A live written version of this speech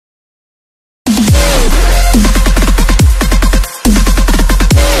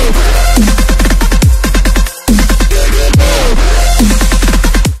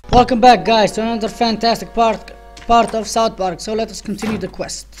Welcome back, guys, to another fantastic part of South Park. So let us continue the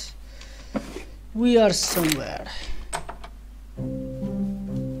quest. We are somewhere.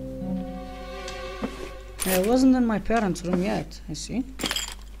 I wasn't in my parents' room yet. I see.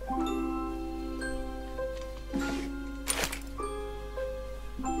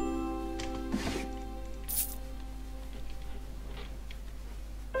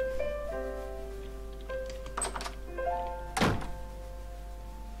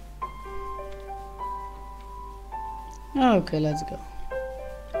 Okay, let's go.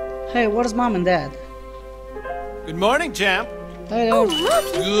 Hey, where's Mom and Dad? Good morning, champ. Hello.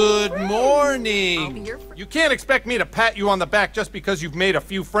 Good morning. You can't expect me to pat you on the back just because you've made a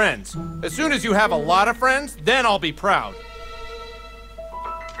few friends. As soon as you have a lot of friends, then I'll be proud.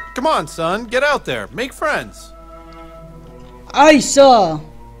 Come on, son, get out there. Make friends. I saw.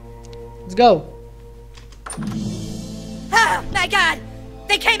 Let's go. Oh, my God!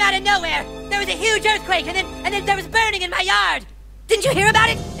 They came out of nowhere! There was a huge earthquake, and then there was burning in my yard! Didn't you hear about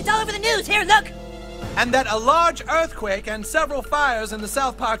it? It's all over the news. Here, look! And that a large earthquake and several fires in the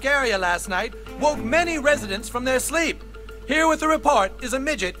South Park area last night woke many residents from their sleep. Here with the report is a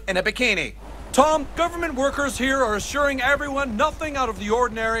midget in a bikini. Tom, government workers here are assuring everyone nothing out of the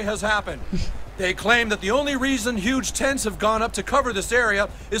ordinary has happened. They claim that the only reason huge tents have gone up to cover this area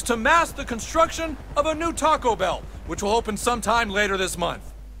is to mask the construction of a new Taco Bell, which will open sometime later this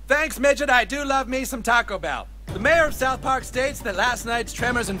month. Thanks, midget, I do love me some Taco Bell. The mayor of South Park states that last night's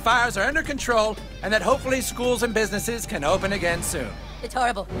tremors and fires are under control and that hopefully schools and businesses can open again soon. It's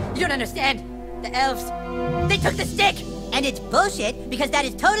horrible. You don't understand. The elves, they took the stick! And it's bullshit because that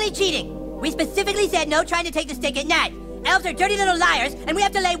is totally cheating. We specifically said no trying to take the stick at night. Elves are dirty little liars, and we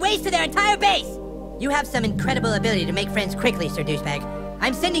have to lay waste to their entire base! You have some incredible ability to make friends quickly, Sir Douchebag.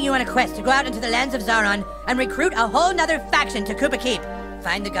 I'm sending you on a quest to go out into the lands of Zaron and recruit a whole nother faction to Koopa Keep.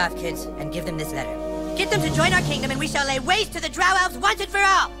 Find the goth kids and give them this letter. Get them to join our kingdom and we shall lay waste to the drow elves once and for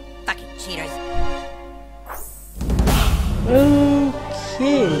all! Fucking cheaters. Okay.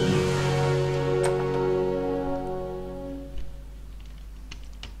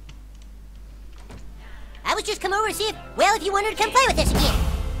 I was just come over to see if you wanted to come play with us again.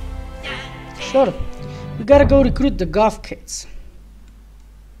 Sure. We gotta go recruit the goth kids.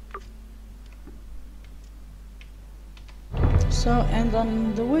 So, and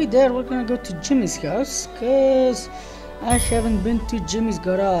on the way there, we're gonna go to Jimmy's house, cause I haven't been to Jimmy's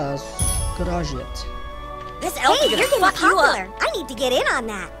garage yet. This elf is gonna fuck you up. I need to get in on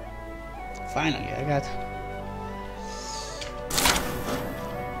that. Finally, I got.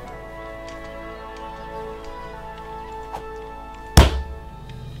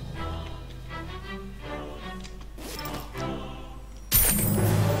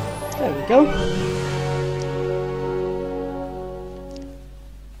 There we go.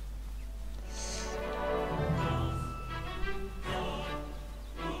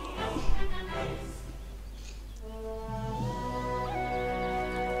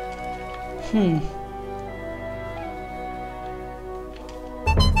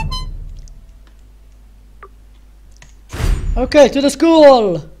 Okay, to the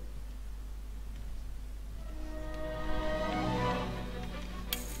school!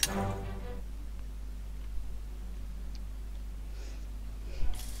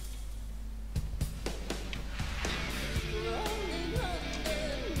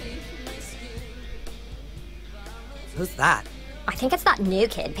 Who's that? I think it's that new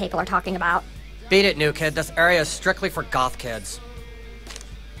kid people are talking about. Beat it, new kid. This area is strictly for goth kids.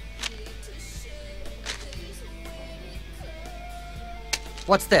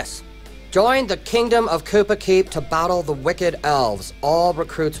 What's this? Join the kingdom of Koopa Keep to battle the wicked elves. All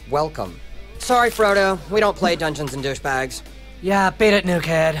recruits welcome. Sorry, Frodo. We don't play Dungeons and Douchebags. Yeah, beat it, new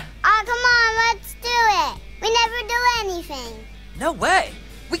kid. Oh, come on, let's do it. We never do anything. No way.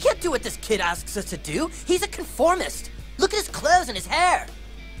 We can't do what this kid asks us to do. He's a conformist. Look at his clothes and his hair.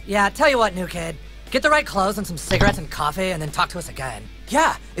 Yeah, tell you what, new kid. Get the right clothes and some cigarettes and coffee, and then talk to us again.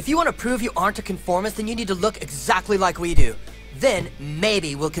 Yeah, if you want to prove you aren't a conformist, then you need to look exactly like we do. Then,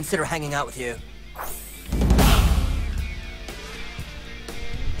 maybe we'll consider hanging out with you.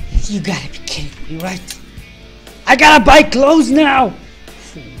 You gotta be kidding me, right? I gotta buy clothes now!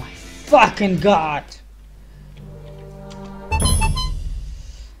 Oh my fucking god!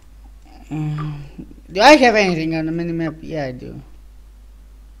 Do I have anything on the minimap? Yeah, I do.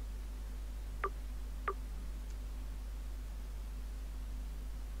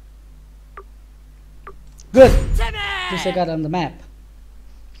 Good! At least I got on the map.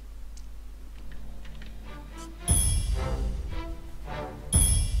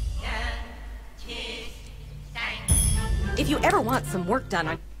 If you ever want some work done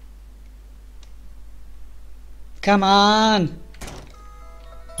on... Come on!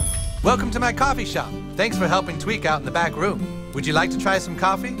 Welcome to my coffee shop. Thanks for helping Tweak out in the back room. Would you like to try some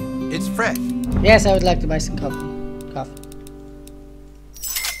coffee? It's fresh. Yes, I would like to buy some coffee.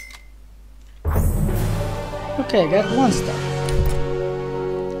 Okay, got 1 star.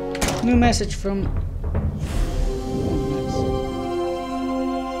 New message from...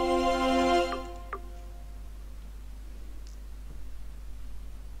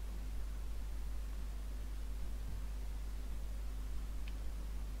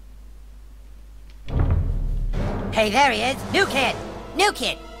 Hey, there he is. New kid. New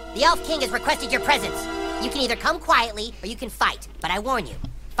kid. The Elf King has requested your presence. You can either come quietly or you can fight. But I warn you,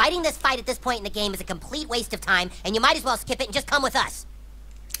 fighting this fight at this point in the game is a complete waste of time, and you might as well skip it and just come with us.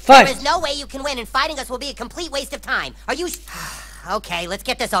 Fight! There is no way you can win, and fighting us will be a complete waste of time. Are you Okay, let's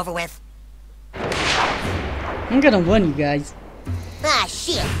get this over with. I'm gonna win, you guys. Ah,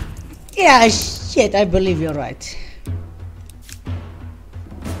 shit. Yeah, shit, I believe you're right.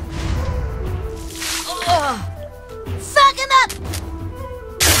 Fuck him up!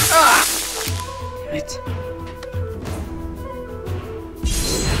 Damn it.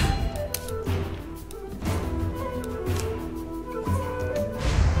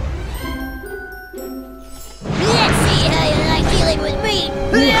 Let's see how you like dealing with me.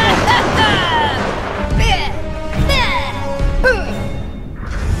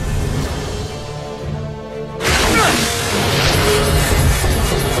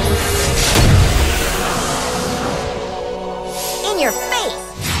 In your face.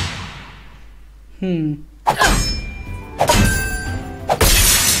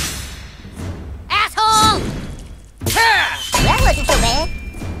 Asshole! That wasn't so bad.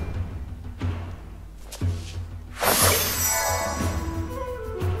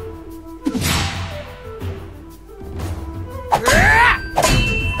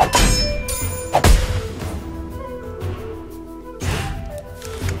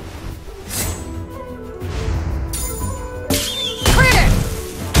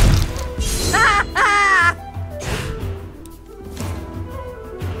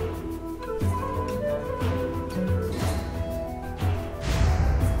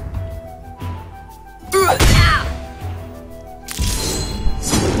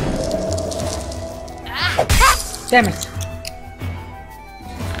 Damn it.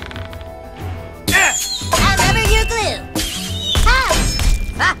 I remember your glue.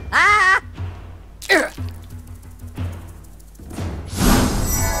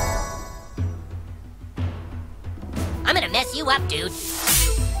 I'm gonna mess you up, dude.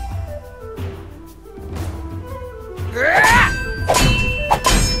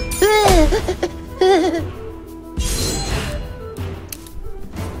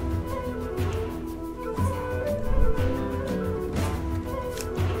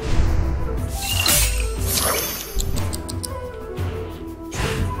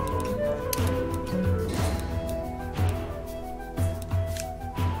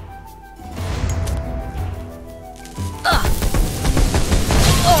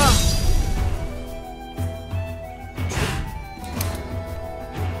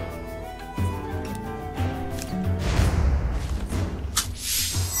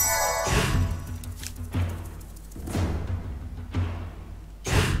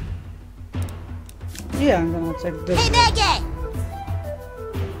 Yeah, I'm gonna take this. Hey, bad guy!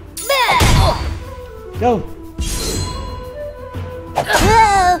 Go!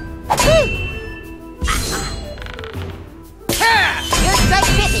 Your strike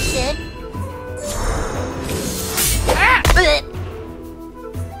trippy, son.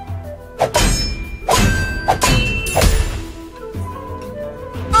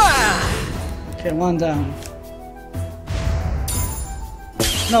 Okay, 1 down.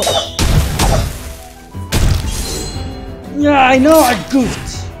 No. Yeah, I know I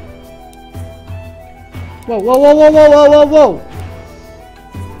goofed. Whoa, whoa, whoa, whoa, whoa, whoa, whoa, whoa.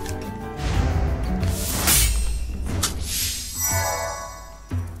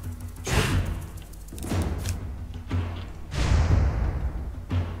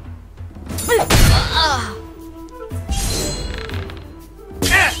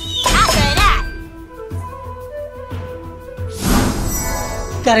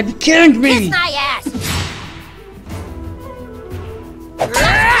 Gotta be kidding me! Kiss my ass!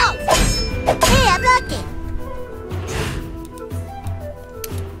 Hey, I blocked it!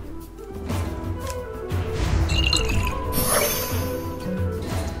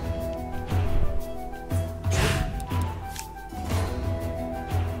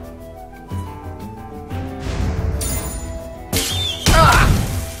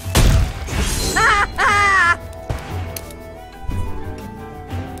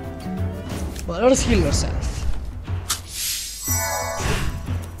 Well, let's heal yourself.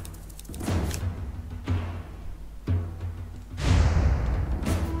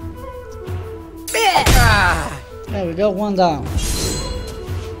 There we go, one down.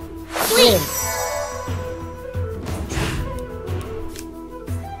 Sweet.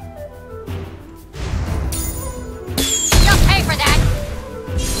 You'll pay for that!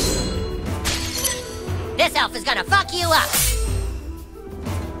 This elf is gonna fuck you up!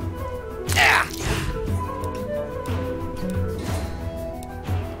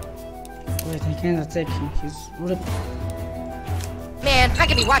 Wait, I can't attack him. He's ripped. Man, I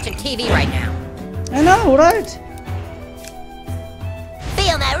could be watching TV right now. I know, right?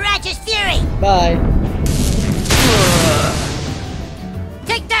 Feel my righteous fury! Bye.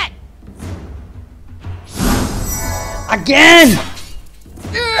 Take that! Again!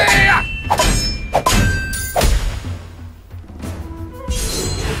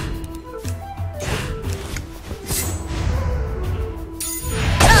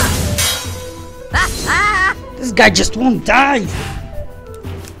 This guy just won't die.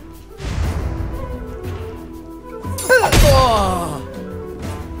 Oh,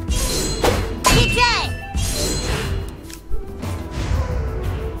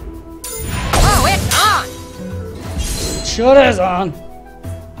 it's on! Sure is on.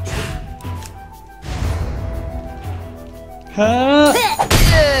 Huh?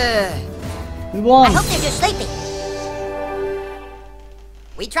 We won. I hope they're just sleeping.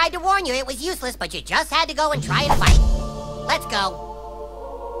 We tried to warn you it was useless, but you just had to go and try and fight. Let's go.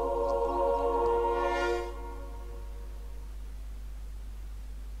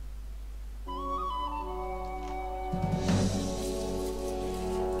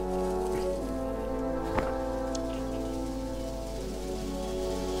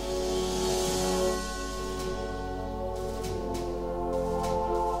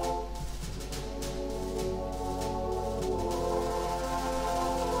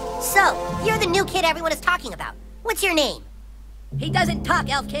 So, you're the new kid everyone is talking about. What's your name? He doesn't talk,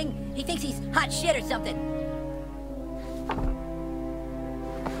 Elf King. He thinks he's hot shit or something.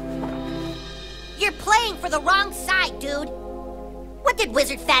 You're playing for the wrong side, dude. What did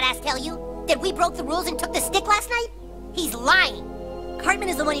Wizard Fat Ass tell you? That we broke the rules and took the stick last night? He's lying. Cartman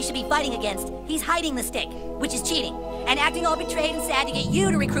is the one you should be fighting against. He's hiding the stick, which is cheating, and acting all betrayed and sad to get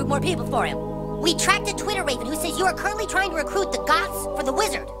you to recruit more people for him. We tracked a Twitter raven who says you are currently trying to recruit the Goths for the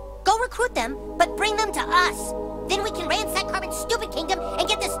Wizard. Go recruit them, but bring them to us. Then we can ransack Cartman's stupid kingdom and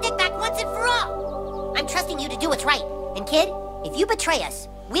get the stick back once and for all. I'm trusting you to do what's right. And kid, if you betray us,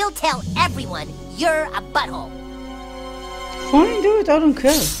 we'll tell everyone you're a butthole. Fine, do it. I don't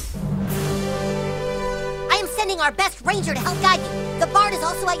care. I am sending our best ranger to help guide you. The bard is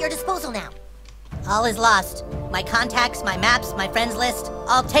also at your disposal now. All is lost. My contacts, my maps, my friends list,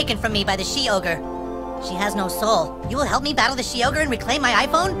 all taken from me by the she-ogre. She has no soul. You will help me battle the she-ogre and reclaim my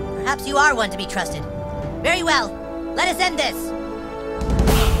iPhone? Perhaps you are one to be trusted. Very well. Let us end this.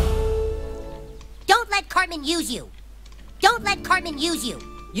 Don't let Cartman use you. Don't let Cartman use you.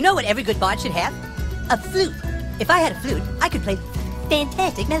 You know what every good bard should have? A flute. If I had a flute, I could play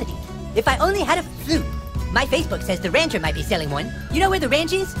fantastic melodies. If I only had a flute. My Facebook says the rancher might be selling one. You know where the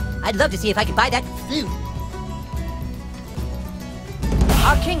ranch is? I'd love to see if I could buy that flute.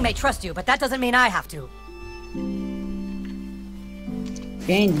 Our king may trust you, but that doesn't mean I have to.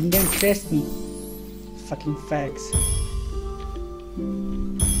 Fine, you don't trust me. Fucking fags.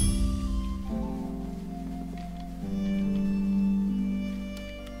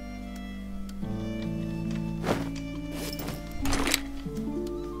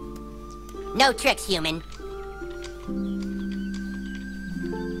 No tricks, human.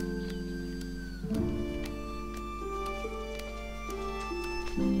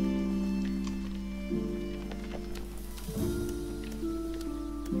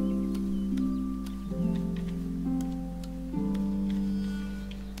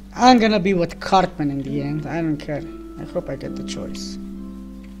 I'm gonna be with Cartman in the end. I don't care. I hope I get the choice.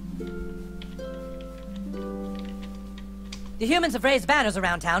 The humans have raised banners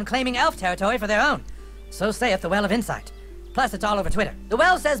around town claiming elf territory for their own. So saith the Well of Insight. Plus, it's all over Twitter. The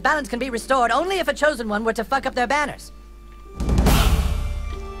Well says balance can be restored only if a chosen one were to fuck up their banners.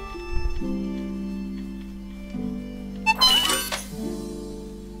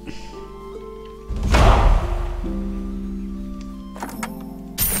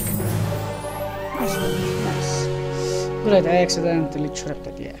 Nice. Good, I accidentally tripped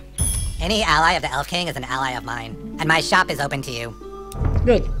it, yeah. Any ally of the Elf King is an ally of mine, and my shop is open to you.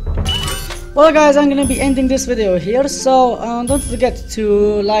 Good. Well guys, I'm gonna be ending this video here, so don't forget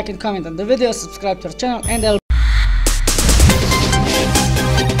to like and comment on the video, subscribe to our channel, and I'll